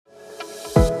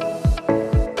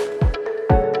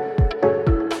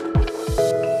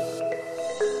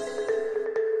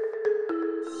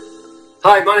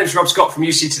Hi, my name is Rob Scott from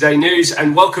UC Today News,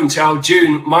 and welcome to our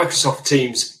June Microsoft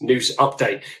Teams news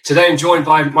update. Today I'm joined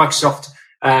by Microsoft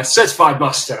Certified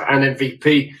Master and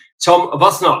MVP, Tom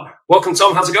Arbuthnot. Welcome,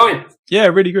 Tom. How's it going? Yeah,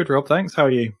 really good, Rob. Thanks. How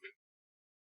are you?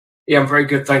 Yeah, I'm very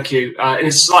good, thank you. In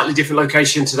a slightly different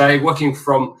location today, working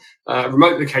from a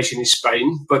remote location in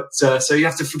Spain. But so you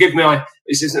have to forgive me.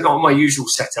 This is not my usual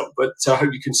setup, but I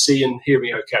hope you can see and hear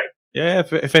me okay. Yeah,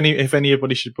 if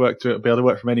anybody should be able to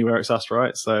work from anywhere, it's us,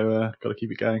 right? So got to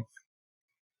keep it going.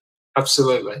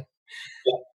 Absolutely.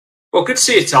 Yeah. Well, good to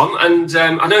see you, Tom. And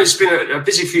I know it's been a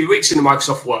busy few weeks in the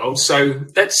Microsoft world. So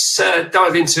let's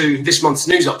dive into this month's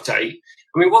news update.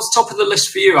 I mean, what's top of the list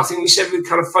for you? I think we said we'd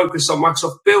kind of focus on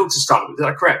Microsoft Build to start with. Is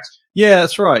that correct? Yeah,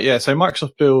 that's right. Yeah, so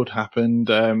Microsoft Build happened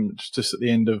just at the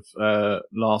end of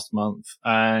last month,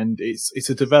 and it's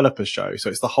a developer show. So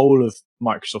it's the whole of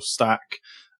Microsoft stack.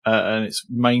 And it's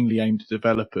mainly aimed at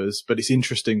developers, but it's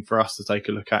interesting for us to take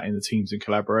a look at in the teams and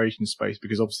collaboration space,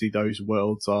 because obviously those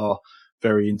worlds are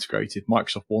very integrated.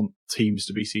 Microsoft want Teams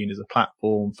to be seen as a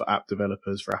platform for app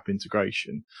developers, for app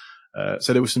integration.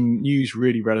 So there was some news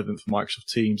really relevant for Microsoft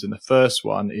Teams, and the first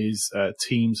one is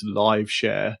Teams Live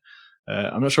Share.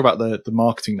 I'm not sure about the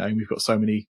marketing name. We've got so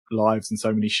many lives and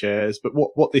so many shares, but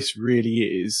what this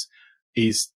really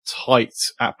is tight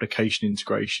application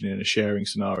integration in a sharing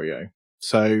scenario.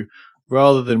 So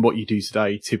rather than what you do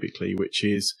today, typically, which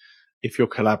is if you're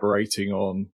collaborating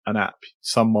on an app,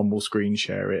 someone will screen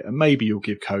share it and maybe you'll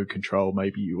give code control,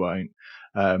 maybe you won't.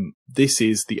 This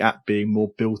is the app being more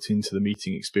built into the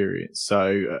meeting experience.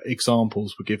 So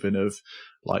examples were given of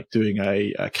like doing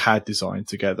a CAD design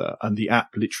together, and the app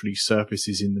literally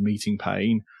surfaces in the meeting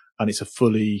pane, and it's a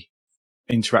fully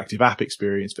interactive app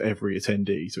experience for every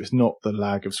attendee. So it's not the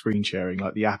lag of screen sharing,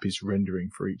 like the app is rendering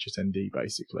for each attendee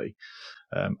basically.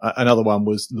 Another one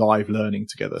was live learning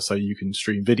together. So you can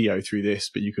stream video through this,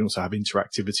 but you can also have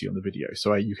interactivity on the video.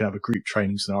 So you can have a group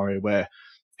training scenario where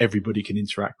everybody can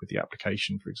interact with the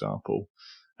application, for example,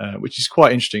 which is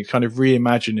quite interesting, kind of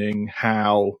reimagining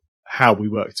how we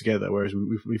work together. Whereas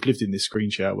we've lived in this screen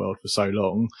share world for so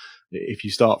long. If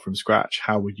you start from scratch,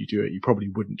 how would you do it? You probably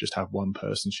wouldn't just have one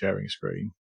person sharing a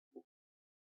screen.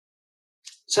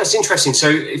 So that's interesting. So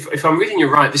if I'm reading you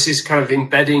right, this is kind of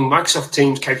embedding Microsoft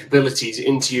Teams capabilities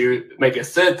into maybe a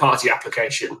third-party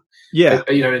application. Yeah.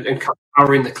 And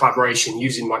powering the collaboration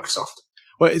using Microsoft.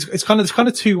 Well, it's kind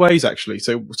of two ways actually.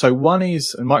 So one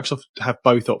is, and Microsoft have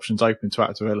both options open to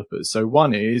app developers. So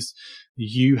one is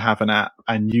you have an app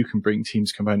and you can bring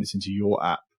Teams components into your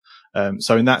app.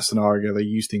 So in that scenario, they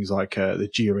use things like the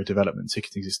Jira development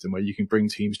ticketing system, where you can bring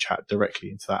Teams chat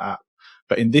directly into that app.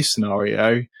 But in this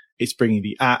scenario, it's bringing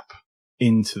the app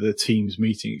into the Teams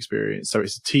meeting experience. So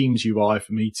it's a Teams UI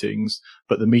for meetings,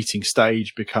 but the meeting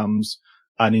stage becomes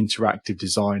an interactive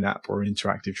design app or an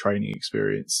interactive training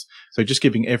experience. So just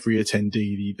giving every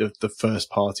attendee the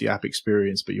first party app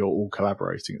experience, but you're all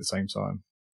collaborating at the same time.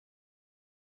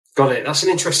 Got it. That's an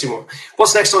interesting one.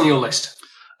 What's next on your list?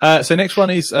 So next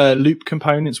one is Loop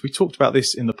components. We talked about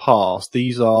this in the past.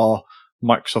 These are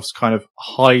Microsoft's kind of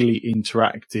highly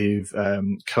interactive,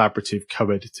 collaborative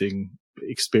co-editing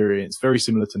experience, very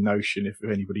similar to Notion if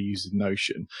anybody uses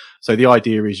Notion. So the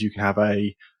idea is you can have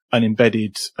an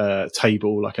embedded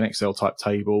table, like an Excel type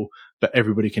table, but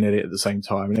everybody can edit at the same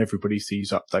time and everybody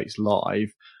sees updates live.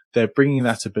 They're bringing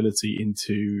that ability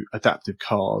into adaptive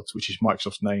cards, which is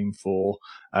Microsoft's name for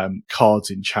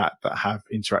cards in chat that have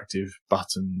interactive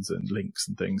buttons and links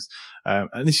and things.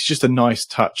 And this is just a nice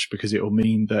touch because it will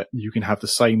mean that you can have the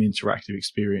same interactive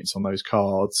experience on those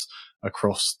cards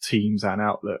across Teams and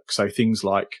Outlook. So things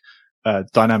like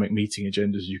dynamic meeting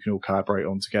agendas you can all collaborate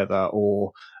on together,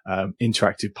 or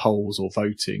interactive polls or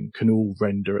voting can all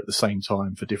render at the same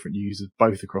time for different users,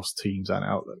 both across Teams and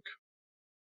Outlook.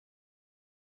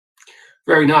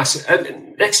 Very nice.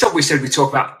 Next up, we said we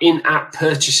talk about in-app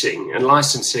purchasing and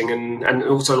licensing and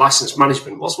also license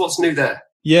management. What's new there?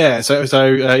 Yeah, so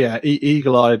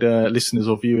eagle-eyed listeners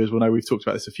or viewers will know we've talked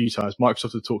about this a few times.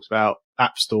 Microsoft have talked about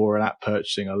App Store and app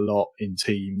purchasing a lot in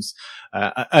Teams,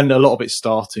 and a lot of it's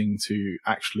starting to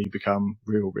actually become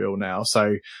real now.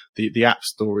 So the App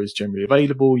Store is generally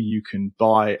available. You can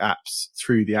buy apps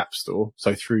through the App Store,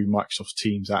 so through Microsoft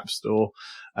Teams App Store.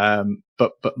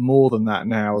 But more than that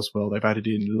now as well, they've added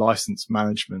in license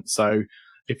management. So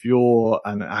if you're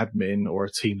an admin or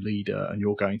a team leader and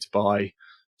you're going to buy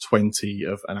 20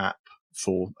 of an app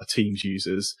for a Teams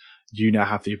users, you now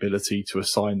have the ability to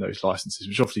assign those licenses,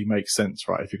 which obviously makes sense,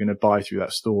 right? If you're going to buy through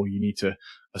that store, you need to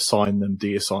assign them,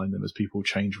 deassign them as people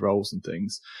change roles and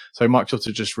things. So Microsoft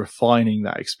are just refining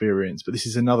that experience, but this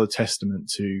is another testament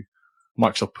to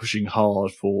Microsoft pushing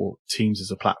hard for Teams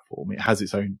as a platform. It has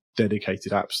its own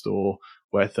dedicated app store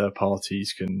where third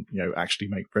parties can, actually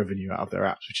make revenue out of their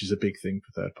apps, which is a big thing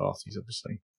for third parties,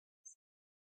 obviously.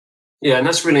 Yeah, and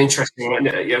that's really interesting.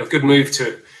 A good move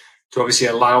to obviously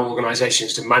allow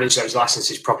organizations to manage those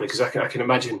licenses properly, because I can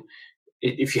imagine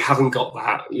if you haven't got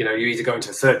that, you either go into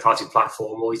a third party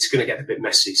platform or it's going to get a bit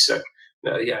messy. So,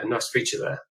 nice feature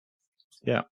there.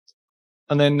 Yeah.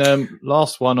 And then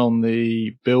last one on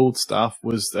the build stuff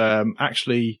was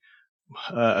actually,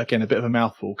 again, a bit of a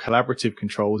mouthful, collaborative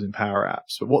controls in Power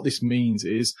Apps. But what this means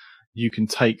is you can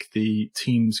take the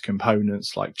Teams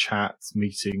components like chats,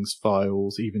 meetings,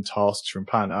 files, even tasks from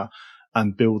Planner,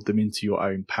 and build them into your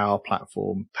own Power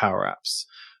Platform, Power Apps.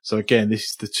 So again, this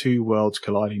is the two worlds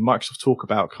colliding. Microsoft talk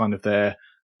about kind of their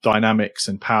Dynamics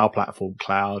and Power Platform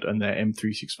cloud and their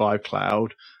M365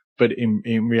 cloud. But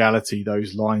in reality,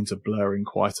 those lines are blurring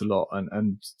quite a lot.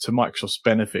 And to Microsoft's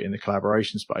benefit in the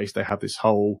collaboration space, they have this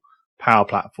whole Power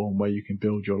Platform where you can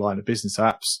build your line of business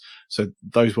apps. So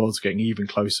those worlds are getting even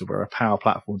closer, where a Power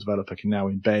Platform developer can now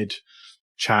embed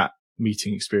chat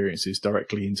meeting experiences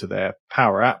directly into their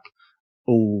Power App,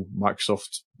 all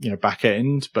Microsoft, back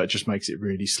end, but it just makes it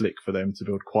really slick for them to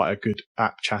build quite a good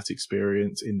app chat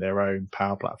experience in their own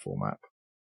Power Platform app.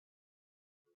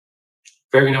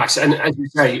 Very nice. And as you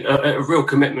say, a real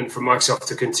commitment from Microsoft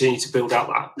to continue to build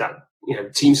out that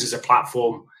Teams as a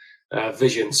platform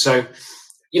vision. So,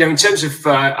 in terms of,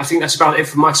 I think that's about it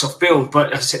for Microsoft Build.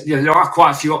 But as I said, there are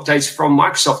quite a few updates from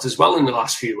Microsoft as well in the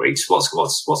last few weeks. What's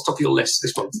top of your list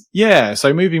this month? Yeah,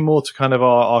 so moving more to kind of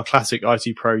our classic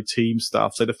IT Pro Teams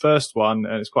stuff. So the first one,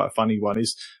 and it's quite a funny one,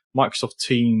 is Microsoft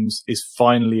Teams is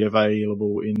finally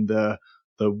available in the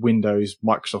Windows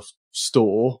Microsoft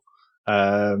Store.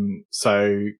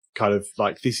 So kind of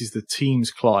like this is the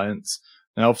Teams client.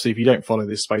 Now, obviously, if you don't follow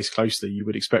this space closely, you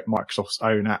would expect Microsoft's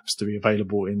own apps to be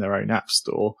available in their own app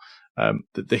store.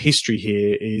 The history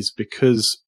here is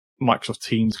because Microsoft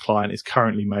Teams client is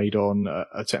currently made on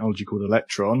a technology called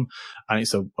Electron, and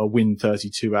it's a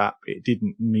Win32 app. It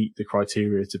didn't meet the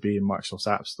criteria to be in Microsoft's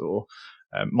app store.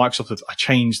 Microsoft have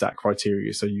changed that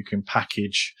criteria so you can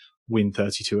package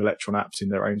Win32 Electron apps in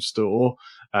their own store.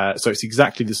 So it's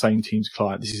exactly the same Teams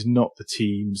client. This is not the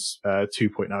Teams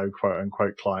 2.0 quote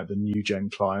unquote client, the new gen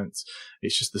client.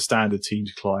 It's just the standard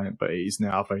Teams client, but it is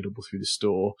now available through the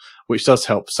store, which does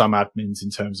help some admins in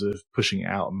terms of pushing it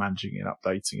out and managing it and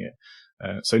updating it.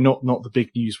 So not the big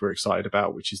news we're excited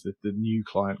about, which is the new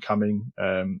client coming.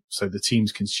 So the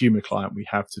Teams consumer client we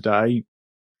have today,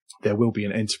 there will be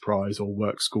an enterprise or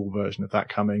work school version of that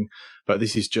coming, but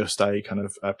this is just a kind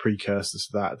of a precursor to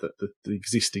that the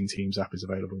existing Teams app is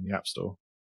available in the App Store.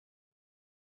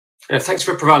 Yeah, thanks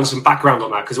for providing some background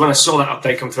on that, because when I saw that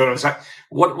update come through, I was like,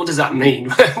 what does that mean?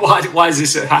 why does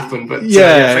this happen? But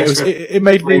it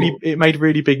made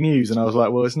really big news, and I was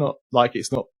like, well, it's not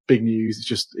big news, it's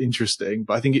just interesting.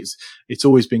 But I think it's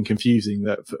always been confusing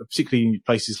that, particularly in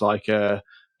places like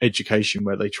education,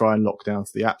 where they try and lock down to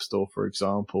the App Store, for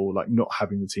example, like not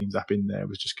having the Teams app in there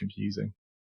was just confusing.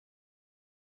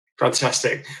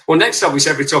 Fantastic. Well, next up, we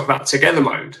said we'd talk about Together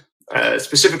Mode,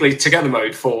 specifically Together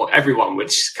Mode for everyone,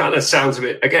 which kind of sounds a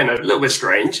little bit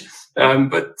strange.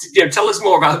 But tell us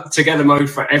more about Together Mode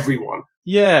for everyone.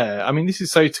 Yeah, I mean, this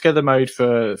is so Together Mode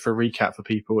for recap for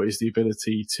people is the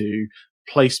ability to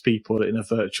place people in a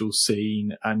virtual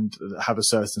scene and have a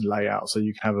certain layout. So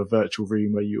you can have a virtual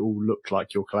room where you all look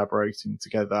like you're collaborating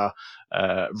together,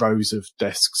 rows of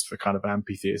desks for kind of an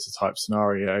amphitheater type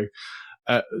scenario.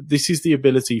 This is the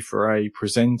ability for a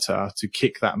presenter to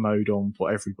kick that mode on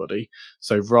for everybody.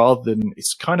 So rather than,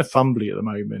 it's kind of fumbly at the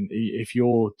moment. If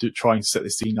you're trying to set the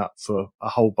scene up for a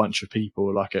whole bunch of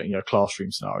people, like a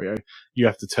classroom scenario, you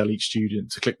have to tell each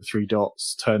student to click the three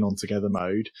dots, turn on Together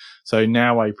Mode. So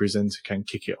now a presenter can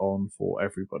kick it on for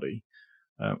everybody.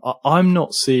 I'm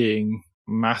not seeing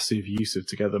massive use of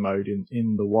Together Mode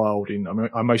in the wild.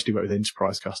 I mostly work with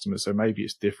enterprise customers, so maybe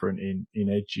it's different in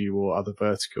Edu or other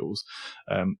verticals.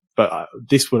 But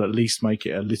this will at least make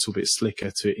it a little bit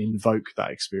slicker to invoke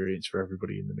that experience for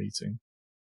everybody in the meeting.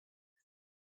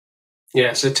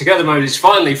 Yeah, so Together Mode is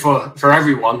finally for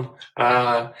everyone.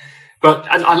 But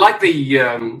I like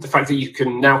the fact that you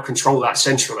can now control that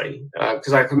centrally,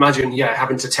 because I can imagine,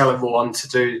 having to tell everyone to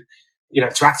do,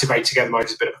 to activate Together Mode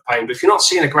is a bit of a pain. But if you're not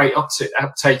seeing a great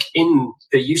uptake in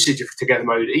the usage of Together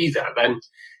Mode either, then,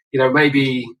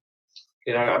 maybe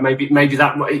Maybe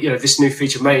that, this new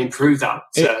feature may improve that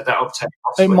uptake.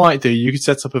 It might do. You could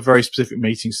set up a very specific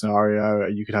meeting scenario.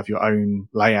 You could have your own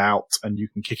layout and you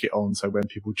can kick it on. So when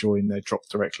people join, they're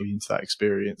dropped directly into that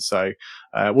experience. So,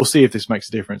 we'll see if this makes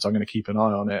a difference. I'm going to keep an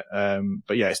eye on it.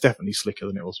 But yeah, it's definitely slicker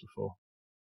than it was before.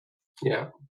 Yeah.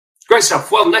 Great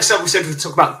stuff. Well, next up, we said we'd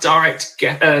talk about direct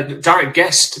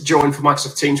guest join for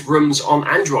Microsoft Teams rooms on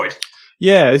Android.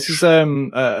 Yeah, this is,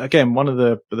 again, one of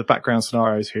the background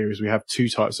scenarios here is we have two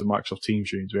types of Microsoft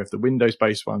Teams rooms. We have the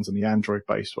Windows-based ones and the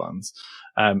Android-based ones.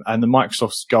 And the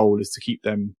Microsoft's goal is to keep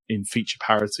them in feature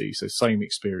parity, so same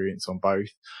experience on both.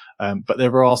 But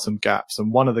there are some gaps,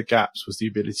 and one of the gaps was the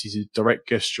ability to direct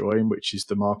guest join, which is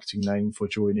the marketing name for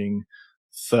joining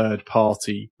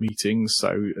third-party meetings. So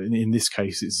in this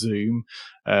case, it's Zoom,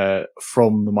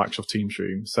 from the Microsoft Teams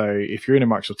room. So if you're in a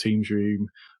Microsoft Teams room,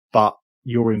 but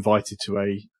you're invited to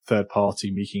a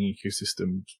third-party meeting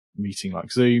ecosystem meeting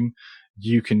like Zoom,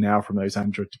 you can now from those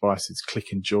Android devices click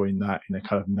and join that in a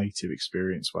kind of native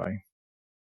experience way.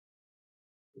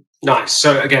 Nice.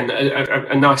 So again,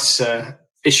 a nice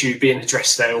issue being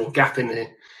addressed there, or gap in the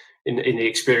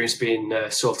experience being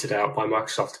sorted out by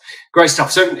Microsoft. Great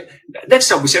stuff. So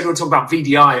next up, we said we'll talk about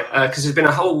VDI because there's been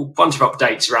a whole bunch of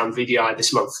updates around VDI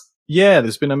this month. Yeah,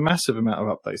 there's been a massive amount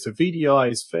of updates. So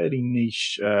VDI is fairly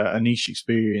niche, a niche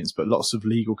experience, but lots of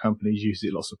legal companies use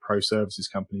it. Lots of pro services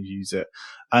companies use it.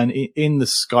 And in the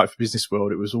Skype for Business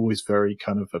world, it was always very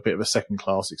kind of a bit of a second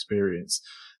class experience.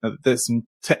 Now, there's some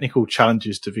technical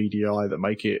challenges to VDI that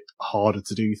make it harder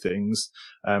to do things.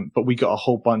 But we got a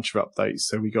whole bunch of updates.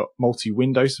 So we got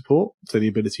multi-window support. So the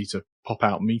ability to pop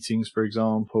out meetings, for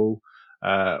example.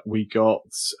 We got,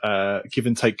 give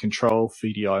and take control for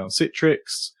VDI on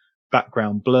Citrix.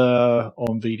 Background blur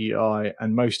on VDI,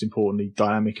 and most importantly,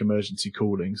 dynamic emergency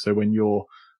calling. So when you're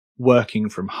working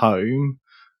from home,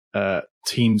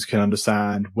 Teams can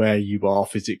understand where you are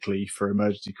physically for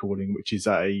emergency calling, which is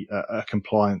a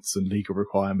compliance and legal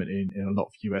requirement in a lot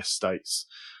of US states.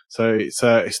 So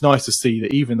it's nice to see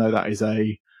that even though that is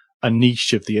a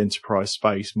niche of the enterprise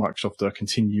space, Microsoft are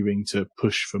continuing to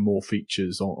push for more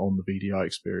features on the VDI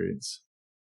experience.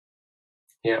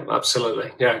 Yeah,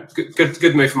 absolutely. Yeah,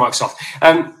 good move from Microsoft.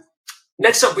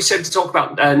 Next up, we said to talk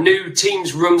about new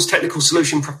Teams Rooms Technical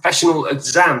Solution Professional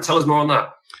Exam. Tell us more on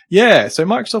that. Yeah, so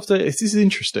Microsoft, this is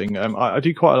interesting. I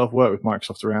do quite a lot of work with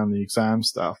Microsoft around the exam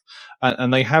stuff,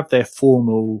 and they have their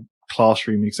formal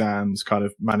classroom exams kind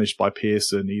of managed by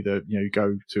Pearson. Either, you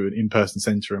go to an in-person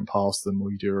center and pass them,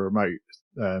 or you do a remote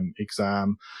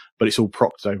exam, but it's all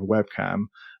proctored over webcam.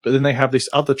 But then they have this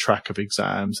other track of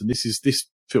exams, and this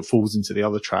falls into the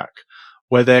other track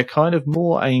where they're kind of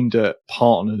more aimed at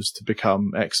partners to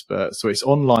become experts. So it's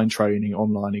online training,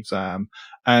 online exam.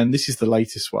 And this is the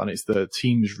latest one. It's the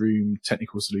Teams Room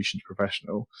Technical Solutions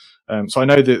Professional. So I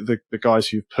know that the guys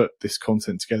who've put this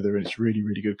content together, and it's really,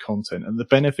 really good content. And the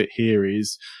benefit here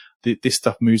is that this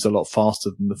stuff moves a lot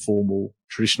faster than the formal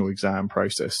traditional exam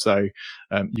process. So,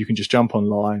 you can just jump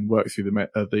online, work through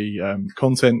the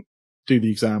content, do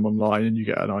the exam online, and you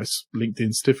get a nice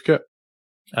LinkedIn certificate.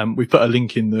 We put a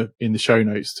link in the show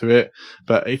notes to it,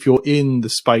 but if you're in the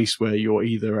space where you're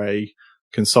either a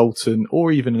consultant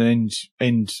or even an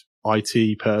end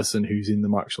IT person who's in the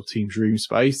Microsoft Teams room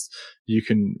space, you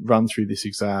can run through this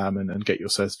exam and get your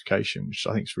certification, which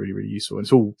I think is really, really useful. And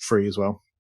it's all free as well.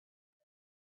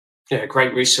 Yeah,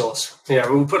 great resource. Yeah,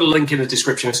 we'll put a link in the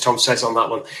description, as Tom says, on that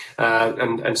one,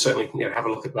 and certainly have a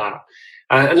look at that.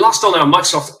 And last on our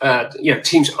Microsoft,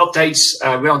 Teams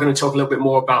updates, we are going to talk a little bit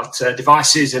more about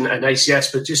devices and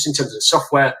ACS, but just in terms of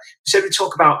software, we said we'd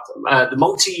talk about the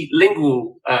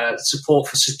multilingual support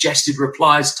for suggested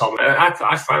replies, Tom.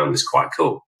 I found this quite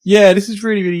cool. Yeah, this is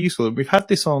really, really useful. We've had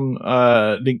this on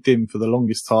LinkedIn for the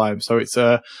longest time. So it's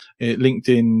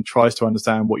LinkedIn tries to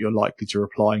understand what you're likely to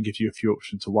reply and gives you a few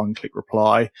options to one-click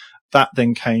reply. That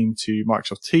then came to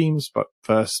Microsoft Teams, but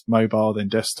first mobile, then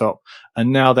desktop.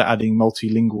 And now they're adding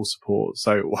multilingual support.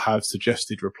 So it will have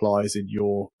suggested replies in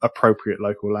your appropriate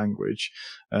local language.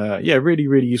 Really,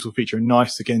 really useful feature. And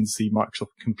nice again to see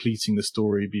Microsoft completing the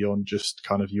story beyond just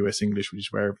kind of US English, which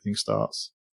is where everything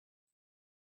starts.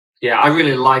 Yeah, I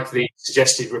really like the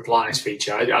suggested replies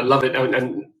feature. I love it.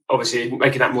 And obviously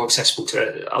making that more accessible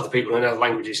to other people in other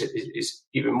languages is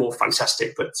even more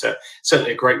fantastic, but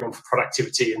certainly a great one for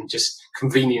productivity and just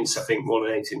convenience, I think, more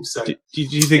than anything. So do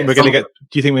you think we're going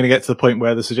to get to the point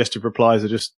where the suggested replies are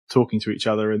just talking to each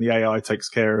other and the AI takes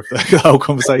care of the whole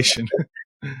conversation?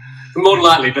 More than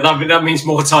likely, but that means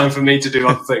more time for me to do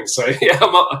other things. So yeah,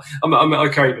 I'm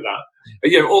okay with that.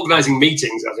 But organising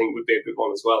meetings, I think, would be a good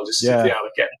one as well. Just to be able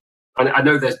to get. I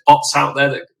know there's bots out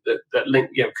there that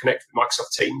link, connect with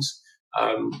Microsoft Teams.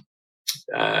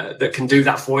 that can do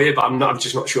that for you, but I'm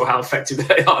just not sure how effective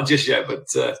they are just yet. But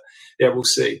yeah, we'll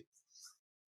see.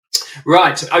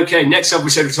 Right. Okay. Next up, we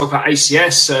said we talk about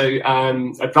ACS, so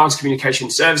Advanced Communication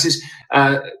Services.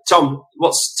 Tom,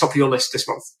 what's top of your list this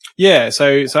month? Yeah.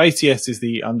 So ACS is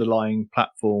the underlying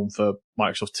platform for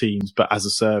Microsoft Teams, but as a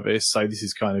service. So this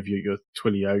is kind of your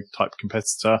Twilio type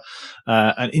competitor.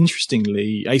 And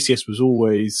interestingly, ACS was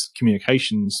always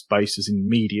communications based, as in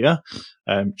media,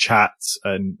 chat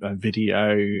and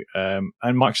video, and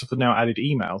Microsoft have now added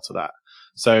email to that.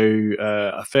 So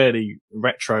a fairly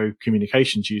retro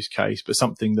communications use case, but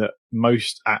something that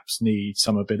most apps need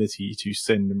some ability to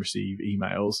send and receive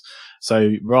emails.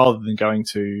 So rather than going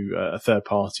to a third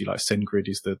party like SendGrid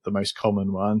is the most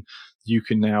common one, you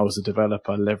can now as a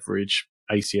developer leverage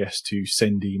ACS to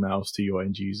send emails to your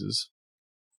end users.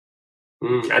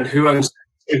 And who owns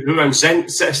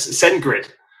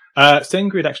SendGrid?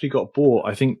 SendGrid actually got bought,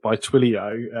 I think, by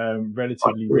Twilio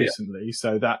relatively recently.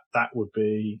 So that would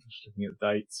be, just looking at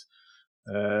the dates.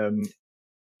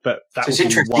 But that it's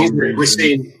interesting. We're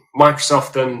seeing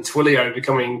Microsoft and Twilio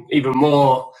becoming even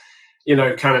more,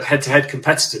 kind of head-to-head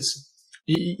competitors.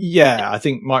 Yeah, I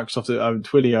think Microsoft and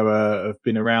Twilio have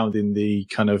been around in the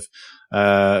kind of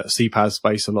CPaaS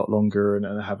space a lot longer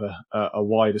and have a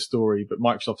wider story. But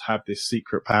Microsoft have this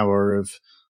secret power of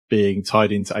being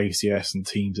tied into ACS and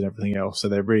Teams and everything else. So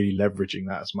they're really leveraging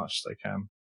that as much as they can.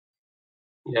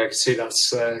 Yeah, I can see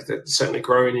that's certainly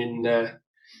growing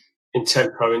in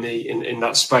tempo in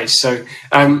that space. So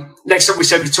next up, we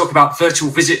said we'd talk about virtual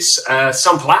visits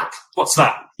sample app. What's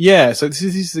that? Yeah, so this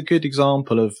is a good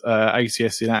example of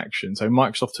ACS in action. So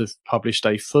Microsoft have published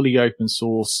a fully open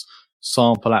source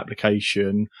sample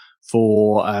application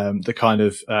for the kind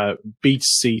of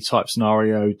B2C type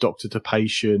scenario, doctor to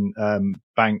patient,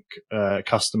 bank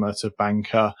customer to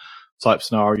banker type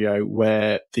scenario,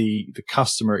 where the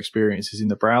customer experience is in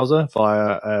the browser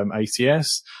via ACS,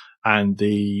 and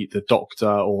the doctor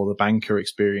or the banker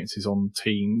experience is on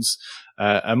Teams.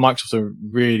 And Microsoft are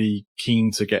really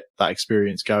keen to get that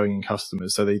experience going in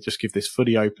customers. So they just give this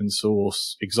fully open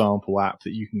source example app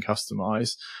that you can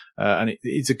customize. And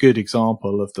it's a good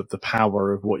example of the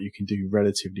power of what you can do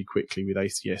relatively quickly with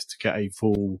ACS to get a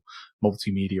full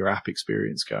multimedia app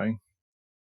experience going.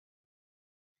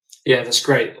 Yeah, that's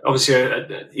great.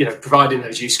 Obviously, providing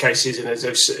those use cases and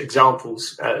those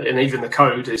examples, and even the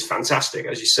code is fantastic,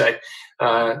 as you say.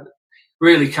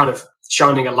 Really kind of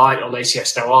shining a light on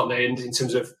ACS now, aren't they? And in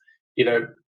terms of,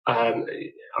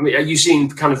 are you seeing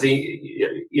kind of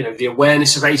the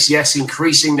awareness of ACS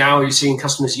increasing now? Are you seeing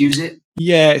customers use it?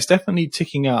 Yeah, it's definitely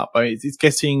ticking up. It's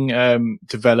getting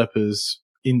developers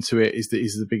into it is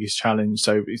the biggest challenge.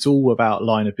 So it's all about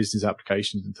line of business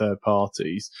applications and third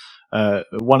parties.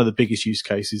 One of the biggest use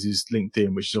cases is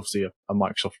LinkedIn, which is obviously a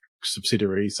Microsoft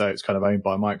subsidiary, so it's kind of owned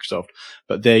by Microsoft,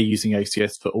 but they're using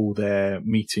ACS for all their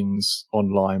meetings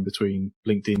online between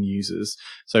LinkedIn users.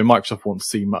 So Microsoft wants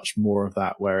to see much more of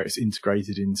that, where it's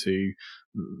integrated into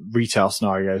retail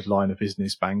scenarios, line of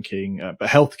business, banking, but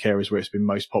healthcare is where it's been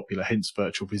most popular. Hence,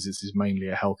 virtual visits is mainly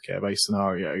a healthcare based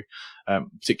scenario,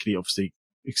 particularly obviously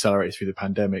accelerated through the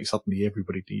pandemic. Suddenly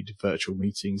everybody needed virtual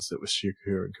meetings that were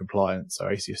secure and compliant. So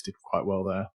ACS did quite well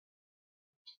there.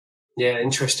 Yeah,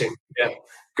 interesting. Yeah,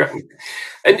 great.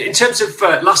 And in terms of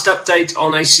last update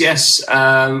on ACS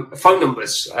phone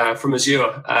numbers from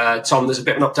Azure, Tom, there's a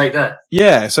bit of an update there.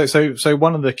 Yeah, so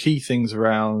one of the key things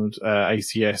around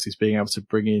ACS is being able to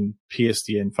bring in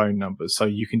PSTN phone numbers. So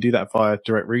you can do that via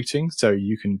direct routing. So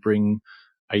you can bring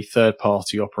a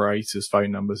third-party operator's phone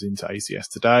numbers into ACS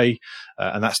today,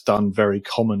 and that's done very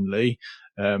commonly.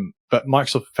 But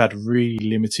Microsoft have had really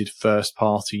limited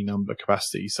first-party number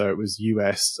capacity, so it was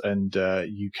US and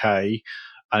UK,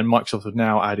 and Microsoft have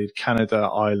now added Canada,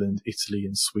 Ireland, Italy,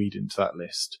 and Sweden to that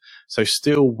list. So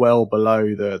still well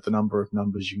below the number of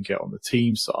numbers you can get on the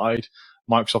team side.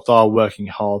 Microsoft are working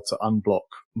hard to unblock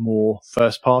more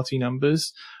first-party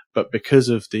numbers. But because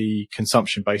of the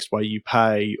consumption-based way you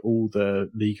pay, all the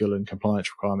legal and compliance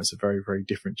requirements are very, very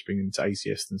different to bringing them to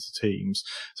ACS than to Teams.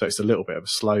 So it's a little bit of a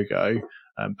slow go.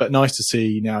 But nice to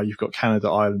see now you've got Canada,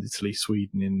 Ireland, Italy,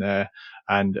 Sweden in there.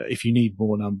 And if you need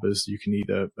more numbers, you can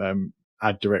either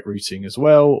add direct routing as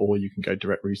well, or you can go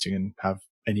direct routing and have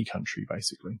any country,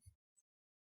 basically.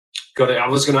 Got it. I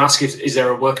was going to ask is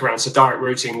there a workaround? So direct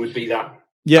routing would be that.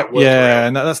 Yeah,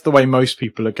 and that's the way most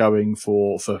people are going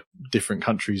for different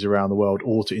countries around the world,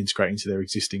 or to integrate into their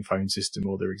existing phone system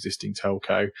or their existing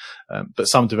telco. But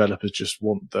some developers just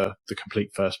want the complete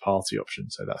first party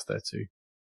option, so that's there too.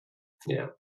 Yeah.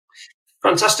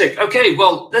 Fantastic. Okay,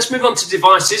 well, let's move on to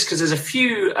devices, because there's a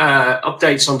few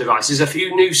updates on devices, a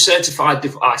few new certified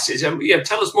devices.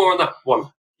 Tell us more on that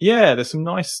one. Yeah, there's some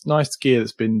nice gear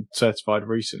that's been certified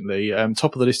recently.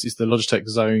 Top of the list is the Logitech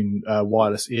Zone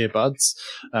wireless earbuds,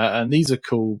 and these are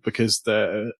cool because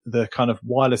the kind of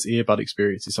wireless earbud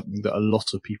experience is something that a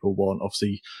lot of people want.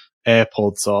 Obviously,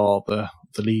 AirPods are the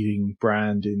leading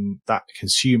brand in that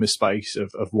consumer space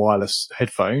of wireless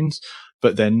headphones,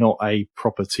 but they're not a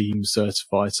proper Teams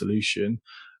certified solution.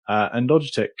 And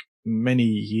Logitech many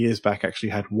years back actually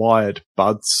had wired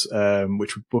buds,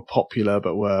 which were popular,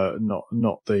 but were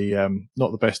not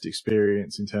the best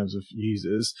experience in terms of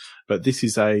users. But this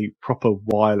is a proper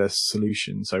wireless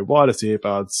solution. So wireless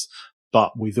earbuds,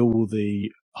 but with all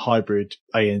the hybrid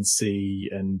ANC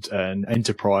and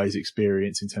enterprise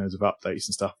experience in terms of updates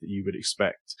and stuff that you would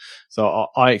expect. So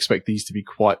I expect these to be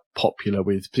quite popular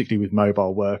particularly with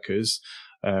mobile workers,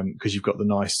 because you've got the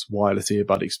nice wireless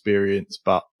earbud experience,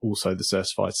 but also the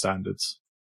certified standards.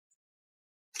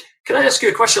 Can I ask you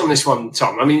a question on this one,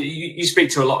 Tom? I mean, you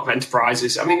speak to a lot of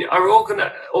enterprises. I mean, are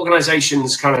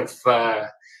organizations kind of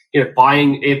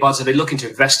buying earbuds? Are they looking to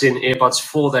invest in earbuds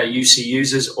for their UC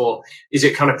users, or is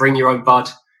it kind of bring your own bud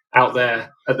out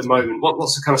there at the moment?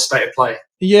 What's the kind of state of play?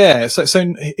 Yeah, so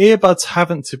earbuds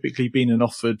haven't typically been an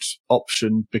offered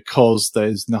option because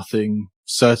there's nothing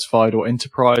certified or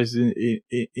enterprise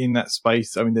in that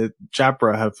space. I mean, the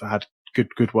Jabra have had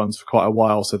good ones for quite a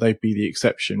while, so they'd be the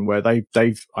exception where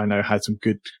they've I know had some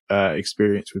good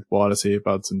experience with wireless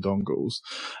earbuds and dongles,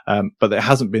 but there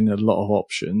hasn't been a lot of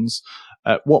options.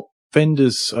 What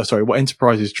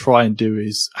enterprises try and do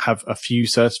is have a few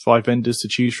certified vendors to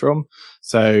choose from.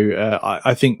 So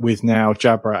I think with now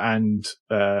Jabra and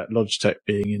Logitech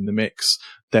being in the mix,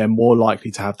 they're more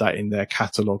likely to have that in their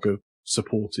catalogue of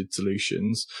supported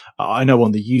solutions. I know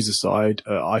on the user side,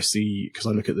 I see, because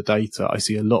I look at the data, I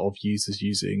see a lot of users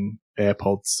using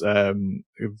AirPods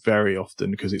very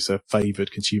often because it's a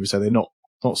favoured consumer. So they're not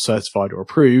certified or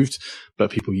approved,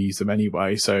 but people use them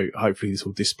anyway. So hopefully this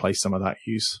will displace some of that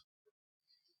use.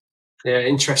 Yeah,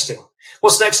 interesting.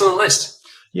 What's next on the list?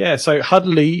 Yeah, so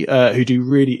Huddly, who do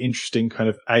really interesting kind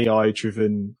of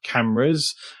AI-driven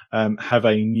cameras, have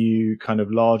a new kind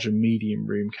of large and medium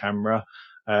room camera,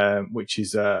 which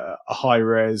is a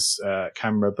high-res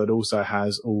camera, but also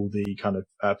has all the kind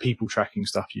of people tracking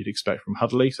stuff you'd expect from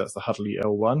Huddly. So that's the Huddly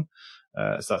L1.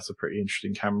 So that's a pretty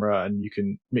interesting camera, and you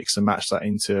can mix and match that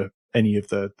into any of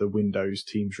the Windows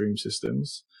Teams room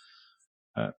systems.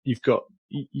 You've got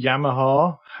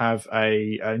Yamaha have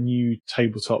a new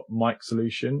tabletop mic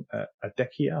solution,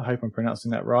 Adekia. I hope I'm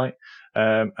pronouncing that right.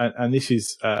 And this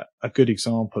is a good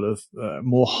example of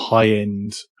more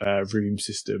high-end room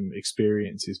system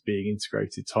experiences being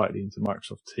integrated tightly into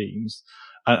Microsoft Teams.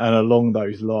 And along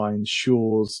those lines,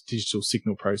 Shure's digital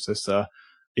signal processor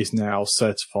is now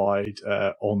certified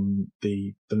on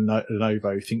the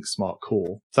Lenovo ThinkSmart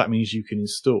Core. So that means you can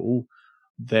install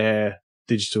their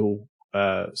digital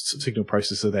signal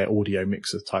processor, their audio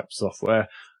mixer type software,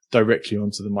 directly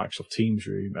onto the Microsoft Teams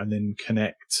room, and then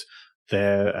connect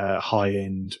their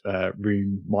high-end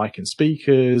room mic and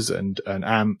speakers and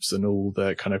amps and all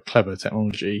the kind of clever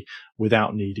technology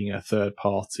without needing a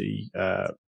third-party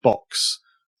box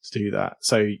to do that.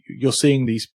 So you're seeing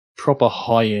these proper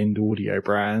high-end audio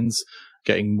brands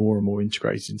getting more and more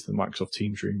integrated into the Microsoft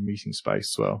Teams room meeting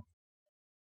space as well.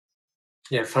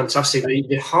 Yeah, fantastic.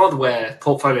 The hardware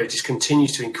portfolio just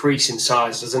continues to increase in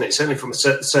size, doesn't it? Certainly from a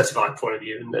certified point of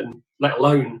view, and let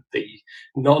alone the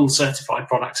non-certified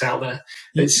products out there.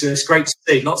 It's great to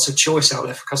see lots of choice out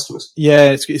there for customers.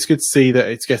 Yeah, it's good to see that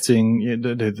it's getting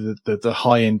the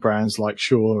high-end brands like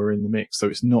Shure are in the mix. So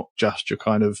it's not just your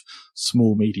kind of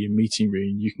small, medium meeting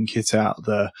room. You can kit out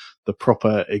the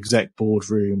proper exec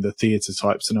boardroom, the theatre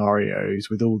type scenarios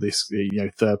with all this,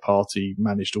 third-party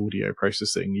managed audio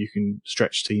processing. You can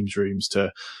stretch Teams rooms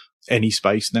to any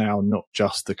space now, not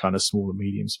just the kind of small and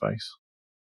medium space.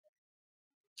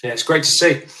 Yeah, it's great to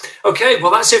see. Okay,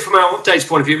 well, that's it from our updates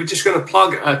point of view. We're just going to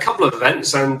plug a couple of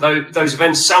events, and those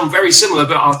events sound very similar,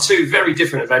 but are two very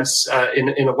different events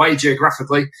in a way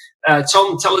geographically.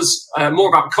 Tom, tell us more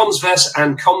about Commsverse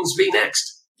and Comms Be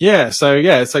Next. Yeah, so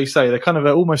you say, they're kind of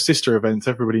almost sister events.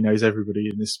 Everybody knows everybody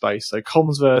in this space. So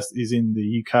Commsverse is in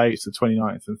the UK. It's the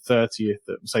 29th and 30th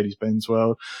at Mercedes-Benz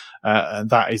World. And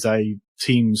that is a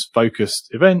Teams focused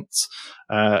event.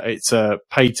 It's a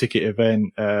paid ticket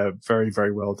event, very,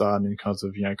 very well done in terms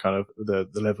of, the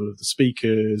level of the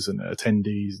speakers and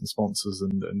attendees and sponsors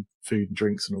and food and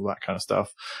drinks and all that kind of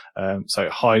stuff. So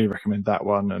highly recommend that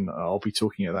one, and I'll be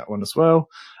talking at that one as well.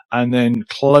 And then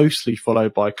closely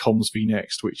followed by CommsV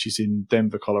Next, which is in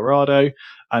Denver, Colorado.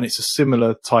 And it's a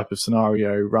similar type of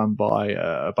scenario run by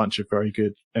a bunch of very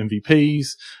good MVPs,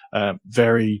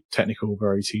 very technical,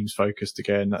 very teams focused.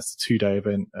 Again, that's the 2-day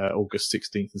event, August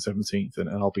 16th and 17th, and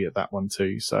I'll be at that one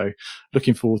too. So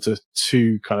looking forward to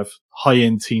 2 kind of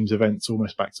high-end teams events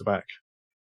almost back to back.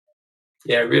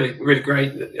 Yeah, really, really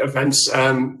great events.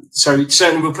 So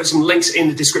certainly we'll put some links in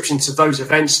the description to those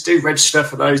events. Do register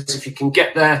for those. If you can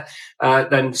get there,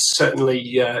 then certainly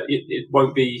it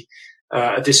won't be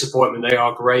a disappointment. They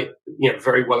are great,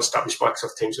 very well-established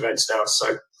Microsoft Teams events now.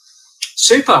 So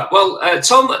super. Well,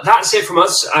 Tom, that's it from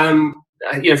us.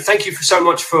 Thank you so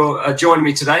much for joining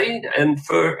me today and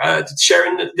for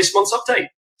sharing this month's update.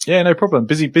 Yeah, no problem.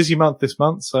 Busy month this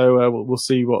month. So we'll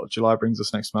see what July brings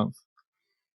us next month.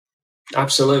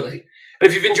 Absolutely. And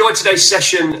if you've enjoyed today's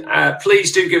session,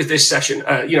 please do give this session,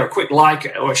 a quick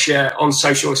like or a share on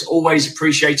social. It's always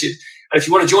appreciated. And if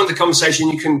you want to join the conversation,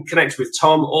 you can connect with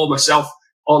Tom or myself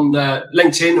on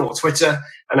LinkedIn or Twitter,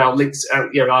 and our links are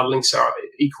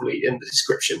equally in the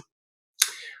description.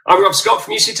 I'm Rob Scott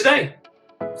from UC Today.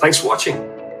 Thanks for watching.